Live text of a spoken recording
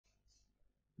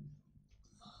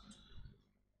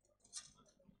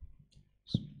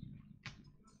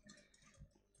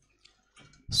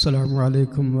السلام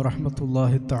عليكم ورحمة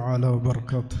الله تعالى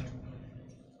وبركاته.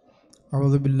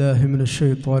 أعوذ بالله من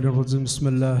الشيطان الرجيم. بسم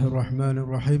الله الرحمن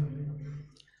الرحيم.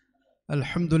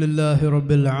 الحمد لله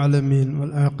رب العالمين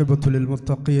والعاقبة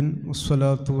للمتقين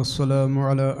والصلاة والسلام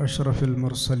على أشرف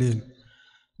المرسلين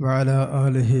وعلى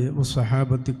آله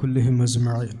وصحابة كلهم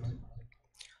أجمعين.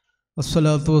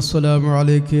 الصلاة والسلام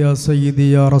عليك يا سيدي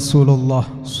يا رسول الله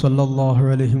صلى الله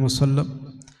عليه وسلم.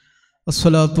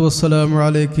 الصلاة والسلام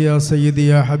عليك يا سيدي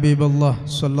يا حبيب الله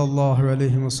صلى الله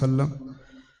عليه وسلم.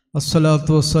 الصلاة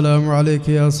والسلام عليك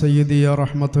يا سيدي يا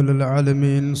رحمة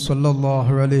للعالمين صلى الله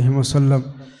عليه وسلم.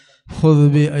 خذ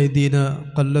بأيدينا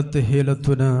قلت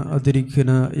حيلتنا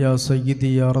أدركنا يا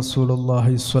سيدي يا رسول الله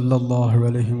صلى الله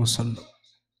عليه وسلم.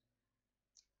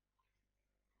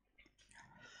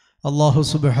 الله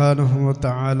سبحانه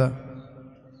وتعالى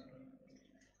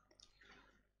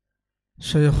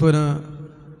شيخنا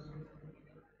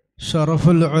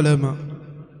ഷറഫുൽ ഉലമ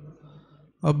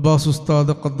Abbas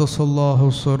ഉസ്താദ് ഖദ്ദസല്ലാഹു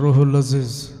സർറുഹുൽ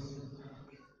അസീസ്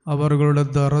അവരുടെ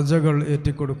ദറജകൾ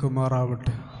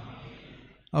ഏറ്റിക്കൊടുക്കുമാറാവട്ടെ.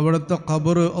 അവിടുത്തെ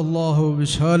ഖബർ അള്ളാഹു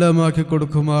വിശാലമാക്കി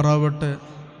കൊടുക്കുമാറാവട്ടെ.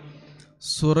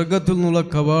 സ്വർഗത്തിൽ നിന്നുള്ള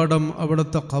കവാടം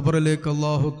അവിടുത്തെ ഖബറിലേക്ക്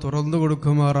അള്ളാഹു തുറന്നു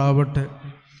കൊടുക്കുമാറാവട്ടെ.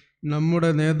 നമ്മുടെ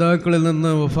നേതാക്കളിൽ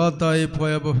നിന്ന് വഫാത്തായി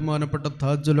പോയ ബഹുമാനപ്പെട്ട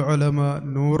താജുൽ ഉലമ,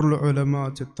 നൂറുൽ ഉലമ,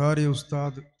 ചിത്താരി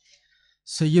ഉസ്താദ്,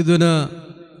 സയ്യിദുന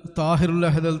താഹിറുൽ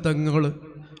അഹ്ദൽ തങ്ങൾ,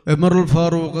 ഉമറുൽ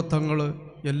ഫാറൂഖ് തങ്ങൾ,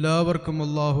 എല്ലാവർക്കും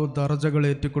അള്ളാഹു ദറജകൾ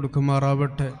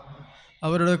ഏറ്റിക്കൊടുക്കുമാറാവട്ടെ.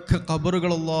 അവരുടെയൊക്കെ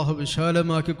ഖബറുകൾ അള്ളാഹു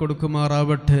വിശാലമാക്കി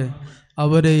കൊടുക്കുമാറാവട്ടെ.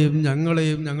 അവരെയും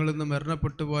ഞങ്ങളെയും ഞങ്ങളിൽ നിന്ന്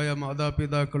മരണപ്പെട്ടു പോയ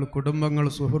മാതാപിതാക്കൾ, കുടുംബങ്ങൾ,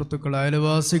 സുഹൃത്തുക്കൾ,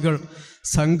 അയൽവാസികൾ,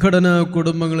 സംഘടനാ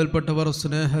കുടുംബങ്ങളിൽപ്പെട്ടവർ,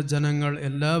 സ്നേഹജനങ്ങൾ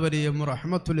എല്ലാവരെയും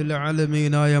റഹ്മത്തുൽ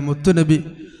ആലമീനായ മുത്തുനബി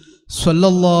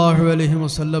സ്വല്ലല്ലാഹു അലൈഹി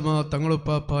വസല്ലമ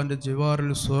തങ്ങളുപ്പാപ്പാൻ്റെ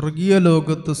ജിവാറിൽ സ്വർഗീയ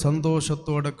ലോകത്ത്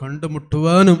സന്തോഷത്തോടെ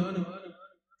കണ്ടുമുട്ടുവാനും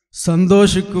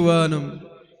സന്തോഷിക്കുവാനും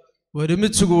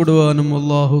ഒരുമിച്ച് കൂടുവാനും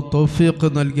അള്ളാഹു തൗഫീഖ്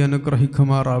നൽകി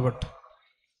അനുഗ്രഹിക്കുമാറാവട്ടെ.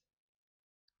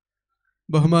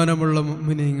 ബഹുമാനമുള്ള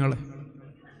മുഅ്മിനീങ്ങളെ,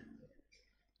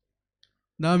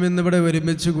 നാം ഇന്നിവിടെ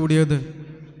ഒരുമിച്ച് കൂടിയത്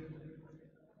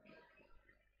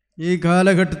ഈ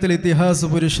കാലഘട്ടത്തിൽ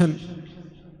ഇതിഹാസ പുരുഷൻ,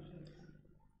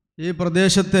 ഈ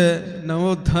പ്രദേശത്തെ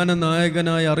നവോത്ഥാന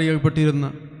നായകനായി അറിയപ്പെട്ടിരുന്ന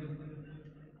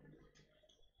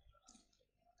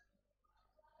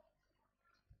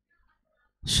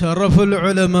ഷറഫുൽ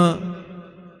ഉലമ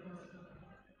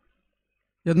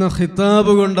എന്ന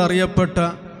ഖിതാബ് കൊണ്ട് അറിയപ്പെട്ട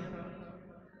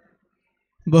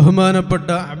ബഹുമാനപ്പെട്ട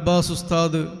അബ്ബാസ്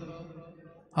ഉസ്താദ്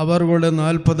അവരുടെ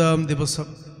 40-ാം ദിവസം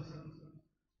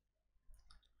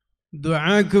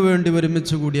ദുആക്ക് വേണ്ടി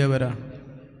ഒരുമിച്ച് കൂടിയവരാണ്.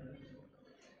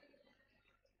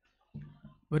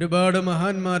 ഒരുപാട്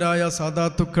മഹാന്മാരായ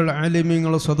സാദാത്തുക്കൾ,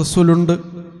 ആലിമീങ്ങൾ സദസ്സിലുണ്ട്.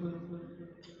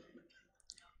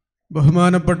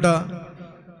 ബഹുമാനപ്പെട്ട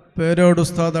പേരോട്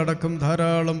ഉസ്താദ് അടക്കം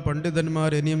ധാരാളം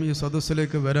പണ്ഡിതന്മാർ ഇനിയും ഈ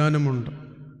സദസ്സിലേക്ക് വരാനുമുണ്ട്.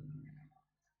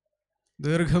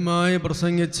 ദീർഘമായി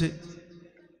പ്രസംഗിച്ച്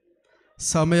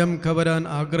സമയം കവരാൻ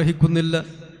ആഗ്രഹിക്കുന്നില്ല.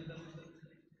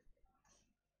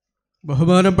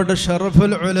 ബഹുമാനപ്പെട്ട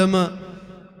ഷറഫുൽ ഉലമ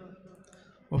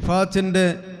വഫാത്തിൻ്റെ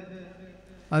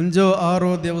 5 or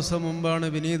 6 ദിവസം മുമ്പാണ്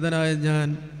വിനീതനായ ഞാൻ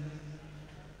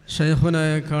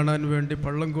ഷൈഖുനായെ കാണാൻ വേണ്ടി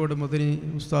പള്ളങ്കോട് മദനി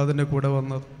ഉസ്താദിൻ്റെ കൂടെ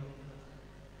വന്നത്.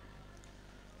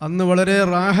 അന്ന് വളരെ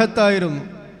റാഹത്തായിരുന്നു.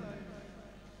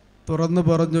 തുറന്നു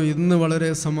പറഞ്ഞു, ഇന്ന് വളരെ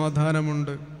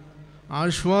സമാധാനമുണ്ട്,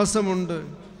 ആശ്വാസമുണ്ട്,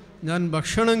 ഞാൻ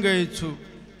ഭക്ഷണം കഴിച്ചു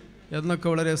എന്നൊക്കെ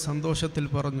വളരെ സന്തോഷത്തിൽ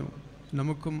പറഞ്ഞു.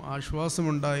 നമുക്കും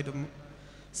ആശ്വാസമുണ്ടായിരുന്നു.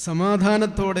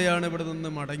 സമാധാനത്തോടെയാണ് ഇവിടെ നിന്ന്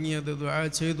മടങ്ങിയത്. ദുആ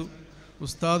ചെയ്തു,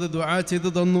 ഉസ്താദ് ദുആ ചെയ്തു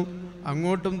തന്നു,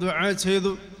 അങ്ങോട്ടും ദുആ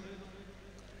ചെയ്തു.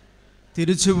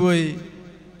 തിരിച്ചുപോയി.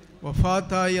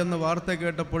 വഫാത്തായി എന്ന വാർത്ത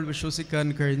കേട്ടപ്പോൾ വിശ്വസിക്കാൻ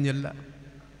കഴിഞ്ഞില്ല.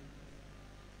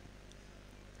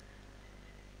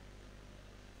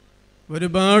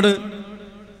 ഒരുപാട്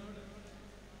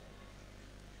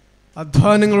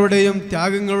അധ്വാനങ്ങളുടെയും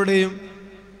ത്യാഗങ്ങളുടെയും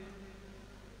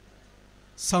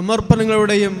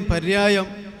സമർപ്പണങ്ങളുടെയും പര്യായം,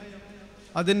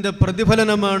 അതിൻ്റെ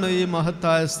പ്രതിഫലനമാണ് ഈ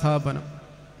മഹത്തായ സ്ഥാപനം.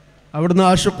 അവിടുന്ന്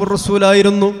ആഷിഖുർ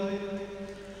റസൂലായിരുന്നു.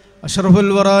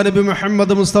 അഷ്റഫുൽ വറാ നബി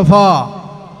മുഹമ്മദ് മുസ്തഫ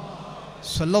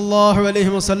സല്ലല്ലാഹു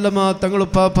അലൈഹി വസല്ലമ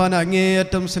തങ്ങളുപ്പാപ്പാനെ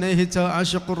അങ്ങേയറ്റം സ്നേഹിച്ച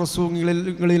ആഷിഖുർ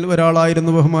റസൂലുകളിൽ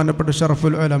ഒരാളായിരുന്നു ബഹുമാനപ്പെട്ട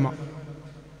ഷറഫുൽ ഉലമ.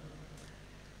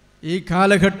 ഈ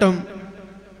കാലഘട്ടം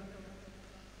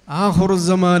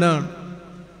ആഖിറുസ്സമാനാണ്.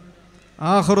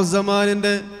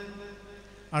 ആഖിറുസ്സമാനിൻ്റെ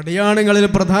അടയാളങ്ങളിൽ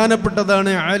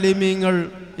പ്രധാനപ്പെട്ടതാണ് ആലിമീങ്ങൾ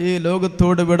ഈ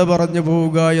ലോകത്തോട് വിട പറഞ്ഞു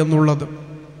പോവുക എന്നുള്ളത്.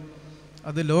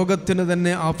 അത് ലോകത്തിന്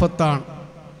തന്നെ ആഫത്താണ്.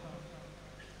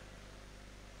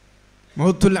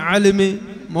 മൗത്തുൽ ആലിമി,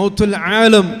 മൗത്തുൽ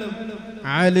ആലം,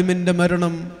 ആലിമിൻ്റെ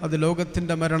മരണം അത്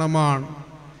ലോകത്തിൻ്റെ മരണമാണ്.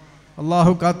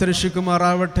 അള്ളാഹു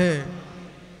കാത്തുരക്ഷിക്കുമാറാവട്ടെ.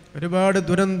 ഒരുപാട്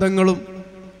ദുരന്തങ്ങളും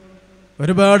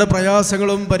ഒരുപാട്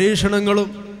പ്രയാസങ്ങളും പരീക്ഷണങ്ങളും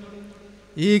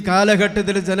ഈ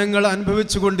കാലഘട്ടത്തിൽ ജനങ്ങൾ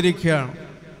അനുഭവിച്ചു കൊണ്ടിരിക്കുകയാണ്.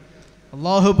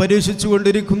 അള്ളാഹു പരീക്ഷിച്ചു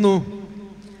കൊണ്ടിരിക്കുന്നു.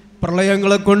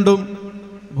 പ്രളയങ്ങളെ കൊണ്ടും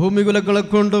ഭൂമികുലങ്ങളെ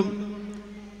കൊണ്ടും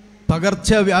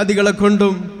പകർച്ചവ്യാധികളെ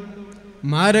കൊണ്ടും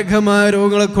മാരകമായ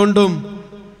രോഗങ്ങളെ കൊണ്ടും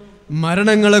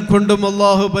മരണങ്ങളെ കൊണ്ടും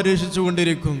അള്ളാഹു പരീക്ഷിച്ചു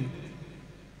കൊണ്ടിരിക്കുന്നു.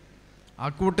 ആ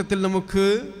കൂട്ടത്തിൽ നമുക്ക്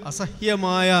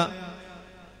അസഹ്യമായ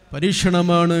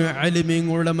പരീക്ഷണമാണ്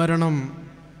ആലിമീങ്ങളുടെ മരണം.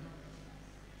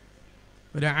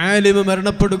 ഒരു ആലിമ്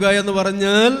മരണപ്പെടുക എന്ന്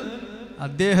പറഞ്ഞാൽ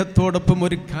അദ്ദേഹത്തോടൊപ്പം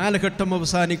ഒരു കാലഘട്ടം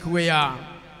അവസാനിക്കുകയാണ്.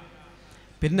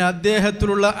 പിന്നെ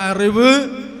അദ്ദേഹത്തിലുള്ള അറിവ്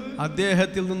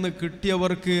അദ്ദേഹത്തിൽ നിന്ന്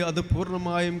കിട്ടിയവർക്ക് അത്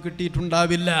പൂർണ്ണമായും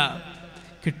കിട്ടിയിട്ടുണ്ടാവില്ല.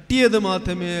 കിട്ടിയത്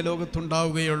മാത്രമേ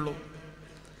ലോകത്തുണ്ടാവുകയുള്ളൂ.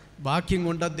 ബാക്കിയും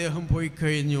കൊണ്ട് അദ്ദേഹം പോയി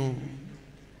കഴിഞ്ഞു.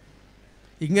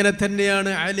 ഇങ്ങനെ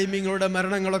തന്നെയാണ് ആലിമീങ്ങളുടെ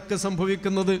മരണങ്ങളൊക്കെ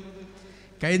സംഭവിക്കുന്നത്.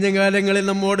 കഴിഞ്ഞ കാലങ്ങളിൽ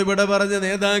നമ്മോട് ഇവിടെ പറഞ്ഞ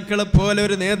നേതാക്കളെ പോലെ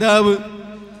ഒരു നേതാവ്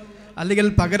അല്ലെങ്കിൽ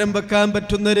പകരം വെക്കാൻ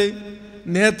പറ്റുന്നൊരു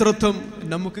നേതൃത്വം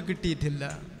നമുക്ക് കിട്ടിയിട്ടില്ല.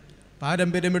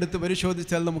 പാരമ്പര്യമെടുത്ത്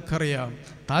പരിശോധിച്ചാൽ നമുക്കറിയാം.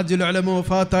 താജുൽ ഉലമ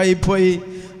വഫാത്തായി പോയി,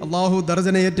 അള്ളാഹു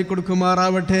ദർജന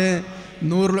ഏറ്റിക്കൊടുക്കുമാറാവട്ടെ.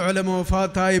 നൂറുൽ ഉലമ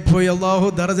വഫാത്തായി പോയി, അള്ളാഹു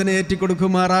ദർജന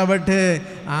ഏറ്റിക്കൊടുക്കുമാറാവട്ടെ.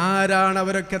 ആരാണ്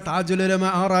അവരൊക്കെ? താജുൽ ഉലമ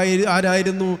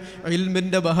ആരായിരുന്നു?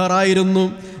 ഇൽമിൻ്റെ ബഹറായിരുന്നു.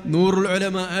 നൂറുൽ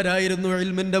ഉലമ ആരായിരുന്നു?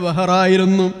 ഇൽമിൻ്റെ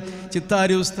ബഹറായിരുന്നു.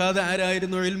 ചിത്താരി ഉസ്താദ്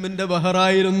ആരായിരുന്നു? ഇൽമിൻ്റെ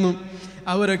ബഹറായിരുന്നു.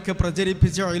 അവരൊക്കെ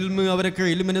പ്രചരിപ്പിച്ച ഇൽമ്, അവരൊക്കെ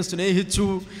ഇൽമിനെ സ്നേഹിച്ചു,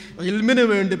 ഇൽമിന്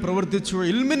വേണ്ടി പ്രവർത്തിച്ചു,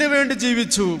 ഇൽമിന് വേണ്ടി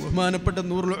ജീവിച്ചു. ബഹുമാനപ്പെട്ട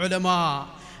നൂറുൽ ഉലമ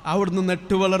അവിടുന്ന്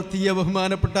നട്ടു വളർത്തിയ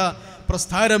ബഹുമാനപ്പെട്ട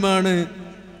പ്രസ്ഥാനമാണ്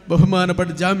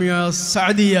ബഹുമാനപ്പെട്ട ജാമിഅ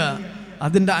സഅദിയ.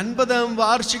 അതിൻ്റെ 50ാം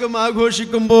വാർഷികം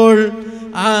ആഘോഷിക്കുമ്പോൾ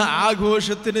ആ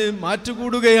ആഘോഷത്തിന്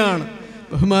മാറ്റുകൂടുകയാണ്.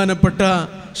 ബഹുമാനപ്പെട്ട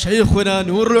ശൈഖുന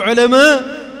നൂറുൽ ഉലമ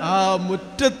ആ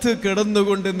മുറ്റത്ത്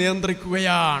കിടന്നുകൊണ്ട്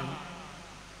നിയന്ത്രിക്കുകയാണ്.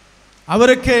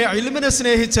 അവരൊക്കെ ഇൽമിനെ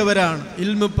സ്നേഹിച്ചവരാണ്,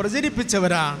 ഇൽമ്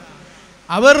പ്രചരിപ്പിച്ചവരാണ്.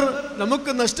 അവർ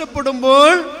നമുക്ക്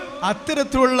നഷ്ടപ്പെടുമ്പോൾ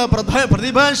അത്തരത്തിലുള്ള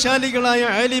പ്രതിഭാശാലികളായ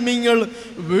ആലിമീങ്ങൾ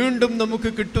നമുക്ക്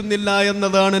കിട്ടുന്നില്ല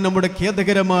എന്നതാണ് നമ്മുടെ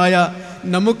ഖേദകരമായ,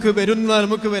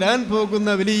 നമുക്ക് വരാൻ പോകുന്ന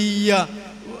വലിയ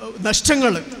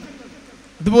നഷ്ടങ്ങൾ.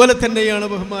 അതുപോലെ തന്നെയാണ്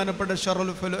ബഹുമാനപ്പെട്ട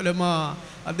ശറഫുൽ ഉലമ.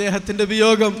 അദ്ദേഹത്തിൻ്റെ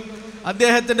വിയോഗം,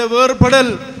 അദ്ദേഹത്തിൻ്റെ വേർപെടൽ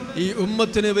ഈ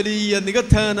ഉമ്മത്തിന് വലിയ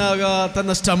നികത്താനാകാത്ത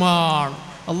നഷ്ടമാണ്.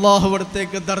 അള്ളാഹു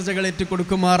അവിടത്തേക്ക് ദർജകളേറ്റ്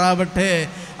കൊടുക്കുമാറാവട്ടെ.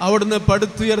 അവിടുന്ന്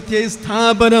പടുത്തുയർത്തിയ ഈ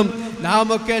സ്ഥാപനം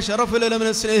നാമൊക്കെ ശറഫുൽ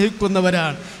ഉലമനെ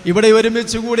സ്നേഹിക്കുന്നവരാണ്. ഇവിടെ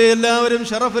ഒരുമിച്ച് കൂടി എല്ലാവരും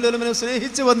ശറഫുൽ ഉലമനെ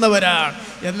സ്നേഹിച്ചു വന്നവരാണ്.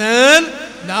 എന്നാൽ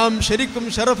നാം ശരിക്കും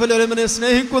ശറഫുൽ ഉലമനെ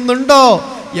സ്നേഹിക്കുന്നുണ്ടോ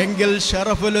എങ്കിൽ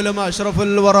ശറഫുൽ ഉലമ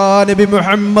അഷ്റഫുൽ വറാ നബി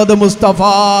മുഹമ്മദ് മുസ്തഫ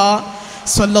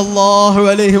സല്ലല്ലാഹു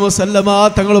അലൈഹി വസല്ലമ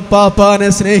തങ്ങൾ പാപ്പാനെ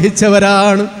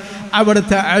സ്നേഹിച്ചവരാണ്.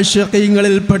 അവിടുത്തെ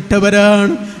ആശിഖീങ്ങളിൽ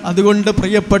പെട്ടവരാണ്. അതുകൊണ്ട്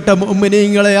പ്രിയപ്പെട്ട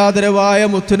മുഅ്മിനീങ്ങളെ, ആദരവായ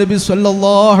മുത്തുനബി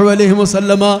സല്ലല്ലാഹു അലൈഹി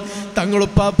വസല്ലമ തങ്ങൾ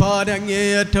പാപ്പാനെ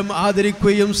അങ്ങേയറ്റം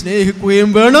ആദരിക്കുകയും സ്നേഹിക്കുകയും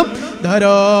വേണം.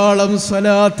 ധാരാളം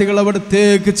സ്വലാത്തുകൾ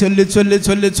അവിടത്തേക്ക് ചൊല്ലി ചൊല്ലി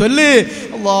ചൊല്ലി ചൊല്ലി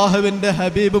അള്ളാഹുവിൻ്റെ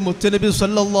ഹബീബ് മുത്തുനബി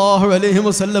സല്ലല്ലാഹു അലൈഹി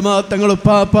വസല്ലമ തങ്ങൾ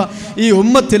പാപ്പ ഈ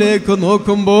ഉമ്മത്തിലേക്ക്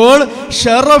നോക്കുമ്പോൾ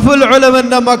ശറഫുൽ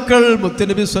ഉലമൻ്റെ മക്കൾ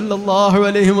മുത്തുനബി സല്ലല്ലാഹു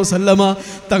അലൈഹി വസല്ലമ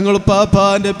തങ്ങൾ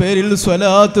പാപ്പാൻ്റെ പേരിൽ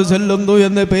സ്വലാത്ത് ചൊല്ലുന്നു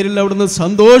എന്ന പേരിൽ അവിടുന്ന്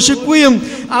സന്തോഷിക്കുകയും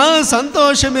ആ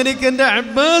സന്തോഷം എനിക്ക് എൻ്റെ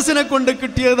അബ്ബാസിനെ കൊണ്ട്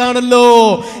കിട്ടിയതാണല്ലോ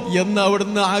എന്ന്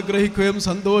അവിടുന്ന് ആഗ്രഹിക്കുകയും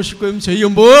സന്തോഷിക്കുകയും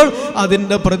ചെയ്യുമ്പോൾ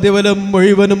അതിൻ്റെ പ്രതിഫലം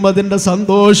മുഴുവനും, അതിൻ്റെ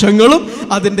സന്തോഷങ്ങളും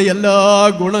അതിൻ്റെ എല്ലാ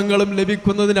ഗുണങ്ങളും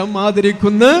ലഭിക്കുന്നത് നാം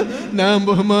ആദരിക്കുന്ന, നാം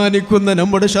ബഹുമാനിക്കുന്ന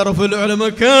നമ്മുടെ ശറഫുൽ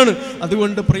ഉലമക്കാണ്.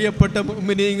 അതുകൊണ്ട് പ്രിയപ്പെട്ട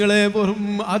മുഅ്മിനീങ്ങളെ,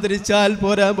 ആദരിച്ചാൽ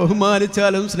പോരാ,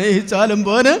 ബഹുമാനിച്ചാലും സ്നേഹിച്ചാലും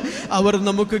പോരാ. അവർ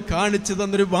നമുക്ക് കാണിച്ചു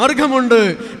തന്നൊരു മാർഗമുണ്ട്,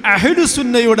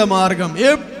 അഹ്ലുസുന്നയുടെ മാർഗം.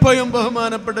 എപ്പോഴും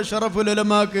ബഹുമാനപ്പെട്ട ശറഫുൽ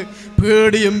ഉലമാക്ക്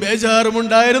പേടിയും ബേജാറും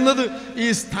ഉണ്ടായിരുന്നത് ഈ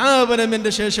സ്ഥാപനം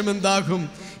എൻ്റെ ശേഷം എന്താകും.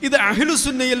 ഇത്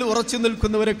അഹ്ലുസുന്നയിൽ ഉറച്ചു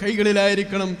നിൽക്കുന്നവരെ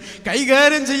കൈകളിലായിരിക്കണം.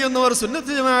 കൈകാര്യം ചെയ്യുന്നവർ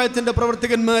സുന്നത്ത് ജമാഅത്തിന്റെ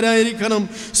പ്രവർത്തകന്മാരായിരിക്കണം.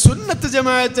 സുന്നത്ത്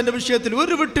ജമാഅത്തിന്റെ വിഷയത്തിൽ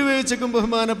ഒരു വിട്ടുവീഴ്ചക്കും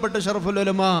ബഹുമാനപ്പെട്ട ശറഫുൽ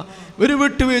ഉലമ ഒരു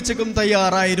വിട്ടുവീഴ്ചക്കും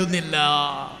തയ്യാറായിരുന്നില്ല.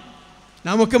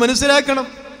 നമുക്ക് മനസ്സിലാക്കണം,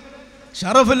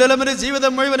 ശറഫുൽ ഉലമയുടെ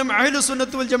ജീവിതം മുഴുവനും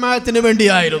അഹ്ലുസുന്നത്ത് വൽ ജമാഅത്തിന്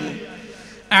വേണ്ടിയായിരുന്നു.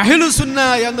 അഹ്ലുസുന്ന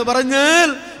എന്ന് പറഞ്ഞാൽ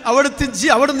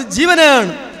അവിടുന്ന്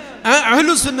ജീവനാണ്. ആ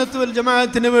അഹ്ലുസുന്നത്ത് വൽ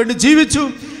ജമാഅത്തിന് വേണ്ടി ജീവിച്ചു.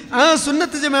 ആ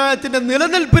സുന്നത്ത് ജമാഅത്തിന്റെ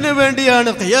നിലനിൽപ്പിന് വേണ്ടിയാണ്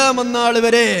ഖിയാമത്ത് നാൾ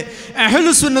വരെ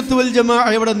അഹ്ലുസുന്നത്ത് വൽ ജമാഅ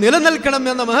ഇവിടെ നിലനിൽക്കണം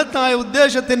എന്ന മഹത്തായ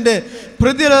ഉദ്ദേശത്തിന്റെ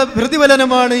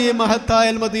പ്രതിഫലനമാണ് ഈ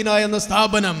മഹത്തായ അൽ-മദീന എന്ന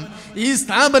സ്ഥാപനം. ഈ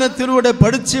സ്ഥാപനത്തിലൂടെ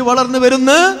പഠിച്ച് വളർന്നു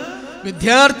വരുന്ന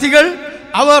വിദ്യാർത്ഥികൾ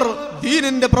അവർ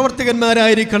ദീനിന്റെ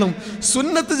പ്രവർത്തകന്മാരായിരിക്കണം,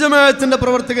 സുന്നത്ത് ജമാഅത്തിന്റെ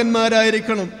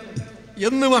പ്രവർത്തകന്മാരായിരിക്കണം.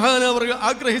 എന്ന് മഹാനവർ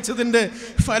ആഗ്രഹിച്ചതിൻ്റെ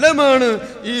ഫലമാണ്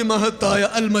ഈ മഹത്തായ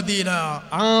അൽ മദീന.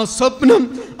 ആ സ്വപ്നം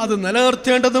അത്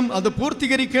നിലനിർത്തേണ്ടതും അത്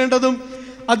പൂർത്തീകരിക്കേണ്ടതും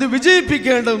അത്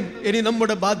വിജയിപ്പിക്കേണ്ടതും ഇനി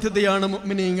നമ്മുടെ ബാധ്യതയാണ്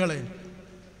മുഅ്മിനീങ്ങളെ.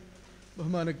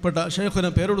 ബഹുമാനപ്പെട്ട ശൈഖുന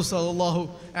പേരോട് അല്ലാഹു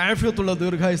ആഫിയത്തുള്ള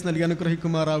ദീർഘായുസ് നൽകി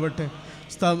അനുഗ്രഹിക്കുമാറാവട്ടെ.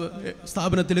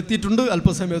 സ്ഥാപനത്തിലെത്തിയിട്ടുണ്ട്.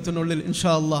 അല്പസമയത്തിനുള്ളിൽ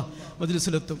ഇൻഷാ അല്ലാഹ്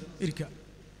മജ്ലിസിലെത്തും. ഇരിക്കാം.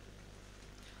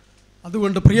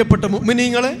 അതുകൊണ്ട് പ്രിയപ്പെട്ട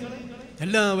മുഅ്മിനീങ്ങളെ,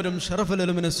 എല്ലാവരും ഷറഫുൽ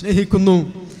ഉലമയെ സ്നേഹിക്കുന്നു,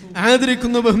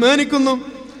 ആദരിക്കുന്നു, ബഹുമാനിക്കുന്നു.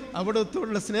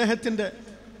 അവിടുത്തെ സ്നേഹത്തിൻ്റെ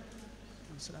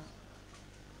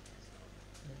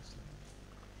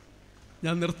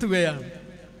ഞാൻ നിർത്തുകയാണ്.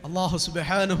 അല്ലാഹു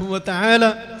സുബ്ഹാനഹു വ തആല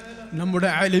നമ്മുടെ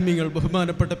ആലിമീങ്ങൾ,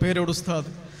 ബഹുമാനപ്പെട്ട പേരോട് ഉസ്താദ്,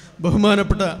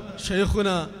 ബഹുമാനപ്പെട്ട ശൈഖുന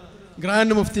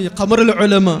ഗ്രാൻഡ് മുഫ്തി ഖമറുൽ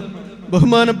ഉലമ,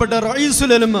 ബഹുമാനപ്പെട്ട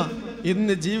റഈസുൽ ഉലമ,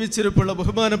 ഇന്ന് ജീവിച്ചിരിപ്പുള്ള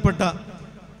ബഹുമാനപ്പെട്ട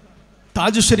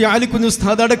താജുശ്ശേരി ആലിക്കുഞ്ഞ്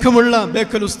ഉസ്താദ് അടക്കമുള്ള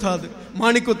ബേക്കൽ ഉസ്താദ്,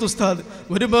 മാണിക്കത്ത് ഉസ്താദ്,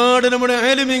 ഒരുപാട് നമ്മുടെ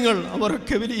ആലിമീങ്ങൾ,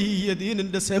 അവരൊക്കെ വലിയ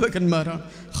ദീനിൻ്റെ സേവകന്മാരാണ്,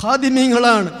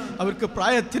 ഖാദിമീങ്ങളാണ്. അവർക്ക്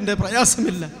പ്രായത്തിൻ്റെ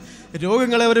പ്രയാസമില്ല,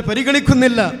 രോഗങ്ങളെ അവർ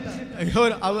പരിഗണിക്കുന്നില്ല.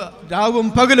 രാവും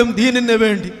പകലും ദീനിന്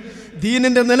വേണ്ടി,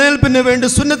 ദീനിൻ്റെ നിലനിൽപ്പിന് വേണ്ടി,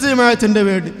 സുന്നത്ത് ജമാഅത്തിന്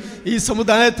വേണ്ടി, ഈ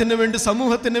സമുദായത്തിന് വേണ്ടി,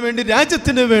 സമൂഹത്തിന് വേണ്ടി,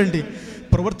 രാജ്യത്തിന് വേണ്ടി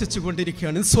പ്രവർത്തിച്ചു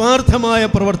കൊണ്ടിരിക്കുകയാണ്. നിസ്വാർത്ഥമായ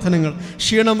പ്രവർത്തനങ്ങൾ,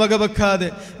 ക്ഷീണം വകവെക്കാതെ,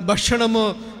 ഭക്ഷണമോ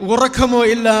ഉറക്കമോ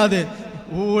ഇല്ലാതെ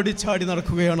ഓടിച്ചാടി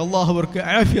നടക്കുകയാണ്. അല്ലാഹു അവർക്ക്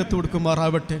ആഫിയത്ത്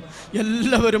കൊടുക്കുമാറാവട്ടെ.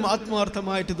 എല്ലാവരും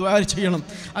ആത്മാർത്ഥമായിട്ട് ദുആ ചെയ്യണം.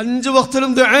 5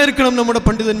 വഖ്തിലും ദുആ ഇരിക്കണം നമ്മുടെ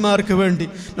പണ്ഡിതന്മാർക്ക് വേണ്ടി,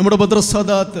 നമ്മുടെ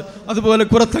ബദ്രസ്സാദാത്ത്, അതുപോലെ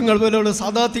കുറത്തങ്ങൾ പോലെയുള്ള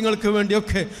സാദാത്യങ്ങൾക്ക്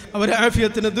വേണ്ടിയൊക്കെ അവരെ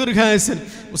ആഫിയത്തിന്, ദീർഘായുസ്സിന്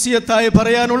വസിയത്തായി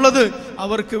പറയാനുള്ളത്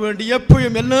അവർക്ക് വേണ്ടി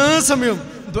എപ്പോഴും എല്ലാ സമയവും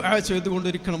ദുആ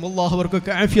ചെയ്തുകൊണ്ടിരിക്കണം. അല്ലാഹു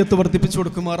അവർക്കൊക്കെ ആഫിയത്ത് വർദ്ധിപ്പിച്ചു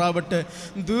കൊടുക്കുമാറാവട്ടെ,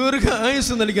 ദീർഘ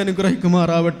ആയുസ് നൽകി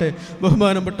അനുഗ്രഹിക്കുമാറാവട്ടെ.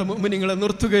 ബഹുമാനപ്പെട്ട മുഅ്മിനീങ്ങളെ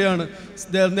നിർത്തുകയാണ്.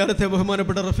 നേരത്തെ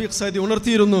ബഹുമാനപ്പെട്ട റഫീഖ് സൈദി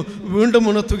ഉണർത്തിയിരുന്നു, വീണ്ടും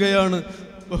ഉണർത്തുകയാണ്.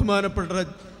 ബഹുമാനപ്പെട്ട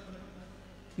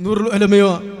നൂറുൽ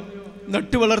ഉലമയോ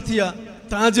നട്ടുവളർത്തിയ,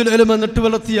 താജുൽ ഉലമ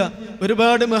നട്ടുവളർത്തിയ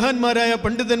ഒരുപാട് മഹാന്മാരായ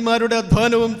പണ്ഡിതന്മാരുടെ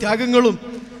അധ്വാനവും ത്യാഗങ്ങളും,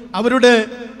 അവരുടെ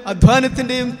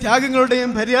അധ്വാനത്തിൻ്റെയും ത്യാഗങ്ങളുടെയും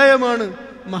പര്യായമാണ്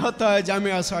മഹത്തായ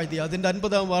ജാമിഅ സഅദിയ. അതിൻ്റെ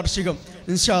 50ാം വാർഷികം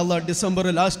ഇൻഷാ അല്ലാഹ് ഡിസംബർ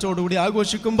ലാസ്റ്റോടുകൂടി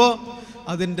ആഘോഷിക്കുമ്പോൾ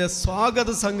അതിൻ്റെ സ്വാഗത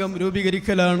സംഘം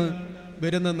രൂപീകരിക്കലാണ്.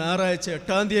 വരുന്ന ഞായറാഴ്ച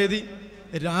 8-ാം തീയതി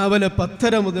രാവിലെ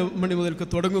 10:30 മണി മുതൽക്ക്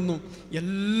തുടങ്ങുന്നു.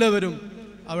 എല്ലാവരും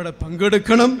അവിടെ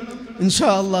പങ്കെടുക്കണം. ഇൻഷാ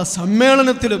അല്ലാഹ്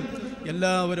സമ്മേളനത്തിലും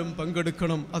എല്ലാവരും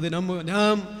പങ്കെടുക്കണം. അത്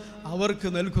നാം അവർക്ക്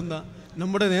നൽകുന്ന,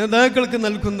 നമ്മുടെ നേതാക്കൾക്ക്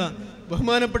നൽകുന്ന,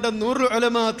 ബഹുമാനപ്പെട്ട നൂറുൽ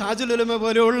ഉലമ, താജുൽ ഉലമ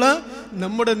പോലെയുള്ള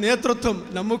നമ്മുടെ നേതൃത്വം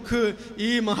നമുക്ക് ഈ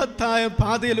മഹത്തായ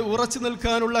പാതയിൽ ഉറച്ചു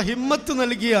നിൽക്കാനുള്ള ഹിമ്മത്ത്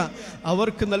നൽകിയ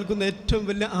അവർക്ക് നൽകുന്ന ഏറ്റവും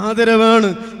വലിയ ആദരവാണ്,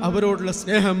 അവരോടുള്ള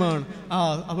സ്നേഹമാണ്.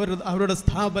 അവരുടെ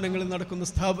സ്ഥാപനങ്ങളിൽ നടക്കുന്ന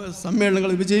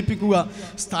സമ്മേളനങ്ങൾ വിജയിപ്പിക്കുക,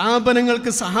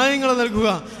 സ്ഥാപനങ്ങൾക്ക് സഹായങ്ങൾ നൽകുക,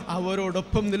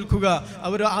 അവരോടൊപ്പം നിൽക്കുക,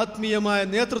 അവരുടെ ആത്മീയമായ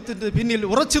നേതൃത്വത്തിൻ്റെ പിന്നിൽ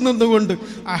ഉറച്ചു നിന്നുകൊണ്ട്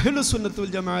അഹ്ലുസുന്നത്ത്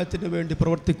വൽ ജമാഅത്തിന് വേണ്ടി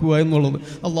പ്രവർത്തിക്കുക എന്നുള്ളത്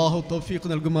അല്ലാഹു തൗഫീഖ്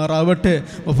നൽകുമാറാവട്ടെ.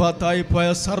 വഫാത്തായി പോയ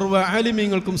സർവ്വ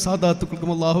ആലിമീങ്ങൾക്കും സാദാത്തുക്കൾക്കും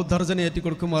അല്ലാഹു ദർജനെ ഏറ്റി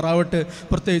കൊടുക്കുമാറാവട്ടെ.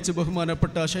 പ്രത്യേകിച്ച്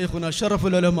ബഹുമാനപ്പെട്ട ശൈഖുന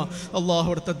ഷറഫുൽ ഉലമ, അല്ലാഹു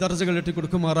അവിടുത്തെ ദർജകൾ ഏറ്റി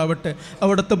കൊടുക്കുമാറാവട്ടെ.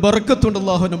 അവിടുത്തെ ബർക്കത്തുകൊണ്ട്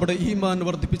അല്ലാഹു നമ്മുടെ ഈമാൻ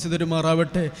വർദ്ധിപ്പിച്ചു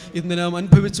തരുമാറാവട്ടെ. ഇന്ന് നാം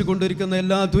അനുഭവിച്ചു കൊണ്ടിരിക്കുന്ന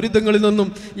എല്ലാ ദുരിതങ്ങളിൽ നിന്നും,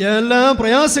 എല്ലാ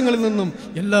പ്രയാസങ്ങളിൽ നിന്നും,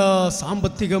 എല്ലാ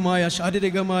സാമ്പത്തികമായ,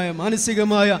 ശാരീരികമായ,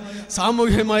 മാനസികമായ,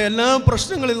 സാമൂഹികമായ എല്ലാ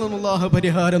പ്രശ്നങ്ങളിൽ നിന്നും അല്ലാഹു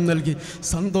പരിഹാരം നൽകി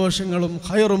സന്തോഷങ്ങളും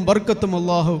ഖൈറും ബർക്കത്തും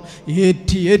അല്ലാഹു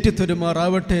ഏറ്റി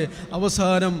തരുമാറാവട്ടെ.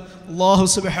 അവസാനം അല്ലാഹു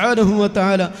സുബ്ഹാനഹു വ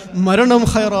തആല മരണം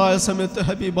ഖൈറായ സമയത്ത്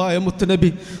ഹബീബായ മുത്തുനബി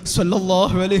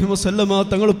സല്ലല്ലാഹു അലൈഹി വസല്ലമ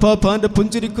തങ്ങൾ പാപ്പാൻ്റെ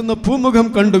പുഞ്ചിരിക്കുന്ന പൂമുഖം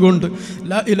കണ്ടുകൊണ്ട്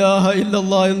ലാ ഇലാഹ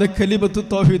ഇല്ലല്ലാഹ് എന്ന കലിമത്ത്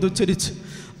തൗഹീദ് ഉച്ചരിച്ച്,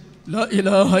 ലാ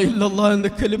ഇലാഹ ഇല്ലല്ലാഹ് എന്ന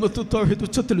കലിമത്ത് തൗഹീദ്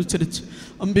ഉച്ചത്തിൽ ഉച്ചരിച്ച്,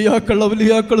 അമ്പിയാക്കൾ,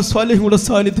 ഔലിയാക്കൾ, സ്വാലിഹുകളുടെ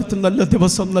സാന്നിധ്യത്തിൽ നല്ല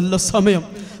ദിവസം, നല്ല സമയം,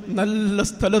 നല്ല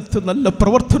സ്ഥലത്ത്, നല്ല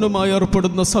പ്രവർത്തനമായി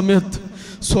ഏർപ്പെടുന്ന സമയത്ത്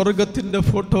സ്വർഗത്തിൻ്റെ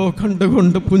ഫോട്ടോ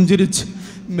കണ്ടുകൊണ്ട് പുഞ്ചിരിച്ച്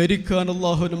മരിക്കാൻ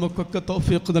അല്ലാഹു നമുക്കൊക്കെ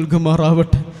തൗഫീഖ്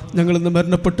നൽകുമാറാവട്ടെ. ഞങ്ങളിന്ന്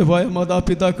മരണപ്പെട്ടു പോയ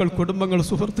മാതാപിതാക്കൾ, കുടുംബങ്ങൾ,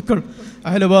 സുഹൃത്തുക്കൾ,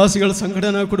 അയൽവാസികൾ,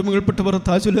 സംഘടനാ കുടുംബങ്ങളിൽപ്പെട്ടവർ,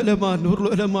 താജുൽ ഉലമ, നൂറുൽ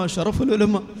ഉലമ, ഷറഫുൽ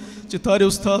ഉലമ, ചിത്താരി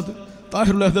ഉസ്താദ്,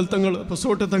 താഹിറുൽ അഹ്ദൽ തങ്ങൾ,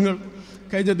 പസോട്ട് തങ്ങൾ,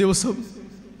 കഴിഞ്ഞ ദിവസം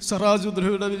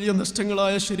സറാജുദ്ദയുടെ വലിയ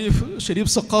നഷ്ടങ്ങളായ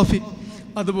ഷരീഫ് സഖാഫി,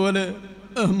 അതുപോലെ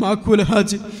മാക്കൂൽ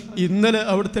ഹാജി, ഇന്നലെ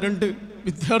അവിടുത്തെ 2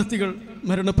 വിദ്യാർത്ഥികൾ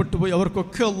മരണപ്പെട്ടു പോയി.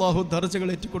 അവർക്കൊക്കെ അല്ലാഹു ദർജകൾ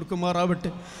ഏറ്റിക്കൊടുക്കുമാറാവട്ടെ.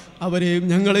 അവരെയും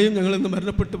ഞങ്ങളെയും, ഞങ്ങളിന്ന്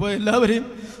മരണപ്പെട്ടു പോയ എല്ലാവരെയും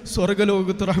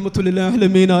സ്വർഗ്ഗലോകത്ത് റഹ്മത്തുൽ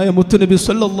ആലമീനായ മുത്തുനബി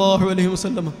സല്ലല്ലാഹു അലൈഹി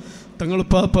വസല്ലമ തങ്ങൾ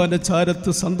പാപ്പാൻ്റെ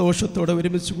ചാരത്ത് സന്തോഷത്തോടെ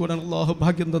ഒരുമിച്ച് കൂടാൻ അല്ലാഹു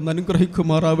ഭാഗ്യം തന്ന്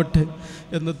അനുഗ്രഹിക്കുമാറാവട്ടെ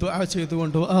എന്ന് ദുആ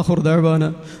ചെയ്തുകൊണ്ട് ആഖിറു ദഅവാന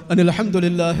അനിൽ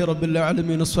ഹംദുലില്ലാഹി റബ്ബിൽ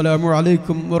ആലമീൻ. അസ്സലാമു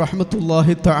അലൈക്കും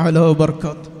വറഹ്മത്തുള്ളാഹി തആല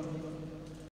വബറകാതുഹു.